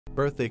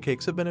Birthday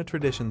cakes have been a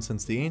tradition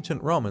since the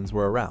ancient Romans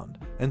were around,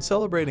 and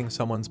celebrating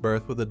someone's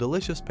birth with a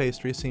delicious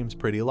pastry seems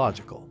pretty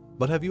logical.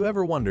 But have you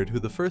ever wondered who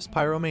the first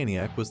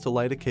pyromaniac was to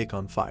light a cake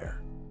on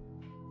fire?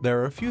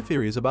 There are a few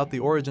theories about the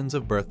origins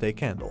of birthday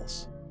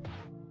candles.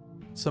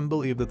 Some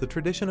believe that the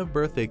tradition of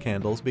birthday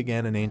candles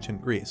began in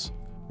ancient Greece,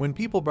 when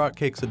people brought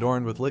cakes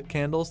adorned with lit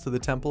candles to the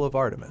temple of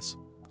Artemis,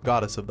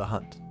 goddess of the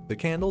hunt. The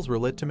candles were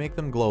lit to make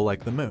them glow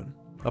like the moon,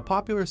 a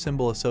popular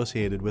symbol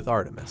associated with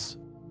Artemis.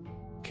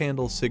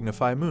 Candles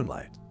signify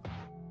moonlight.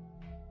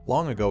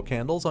 Long ago,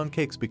 candles on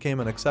cakes became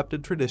an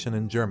accepted tradition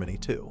in Germany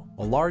too.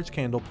 A large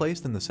candle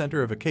placed in the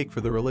center of a cake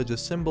for the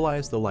religious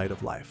symbolized the light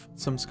of life.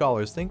 Some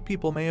scholars think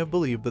people may have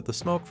believed that the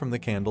smoke from the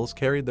candles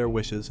carried their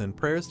wishes and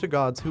prayers to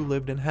gods who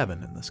lived in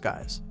heaven and the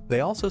skies.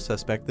 They also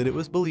suspect that it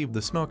was believed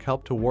the smoke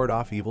helped to ward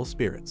off evil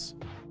spirits.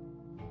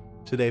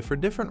 Today, for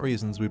different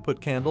reasons, we put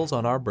candles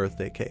on our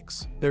birthday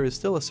cakes. There is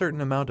still a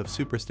certain amount of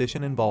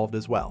superstition involved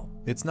as well.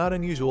 It's not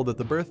unusual that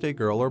the birthday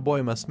girl or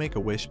boy must make a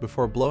wish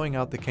before blowing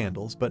out the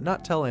candles but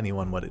not tell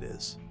anyone what it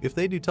is. If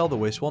they do tell, the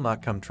wish will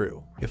not come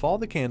true. If all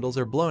the candles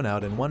are blown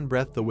out in one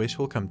breath, the wish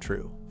will come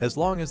true, as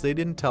long as they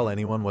didn't tell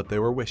anyone what they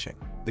were wishing.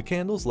 The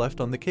candles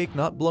left on the cake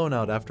not blown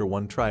out after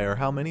one try are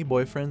how many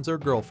boyfriends or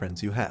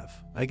girlfriends you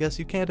have. I guess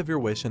you can't have your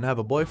wish and have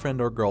a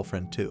boyfriend or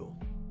girlfriend too.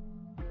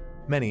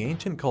 Many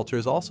ancient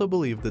cultures also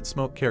believed that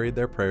smoke carried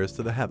their prayers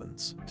to the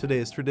heavens.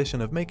 Today's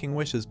tradition of making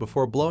wishes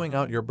before blowing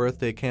out your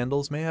birthday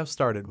candles may have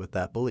started with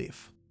that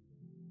belief.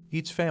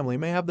 Each family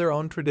may have their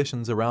own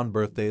traditions around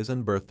birthdays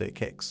and birthday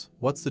cakes.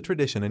 What's the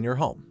tradition in your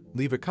home?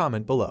 Leave a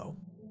comment below.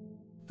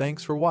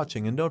 Thanks for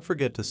watching, and don't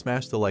forget to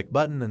smash the like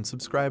button and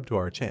subscribe to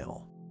our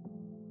channel.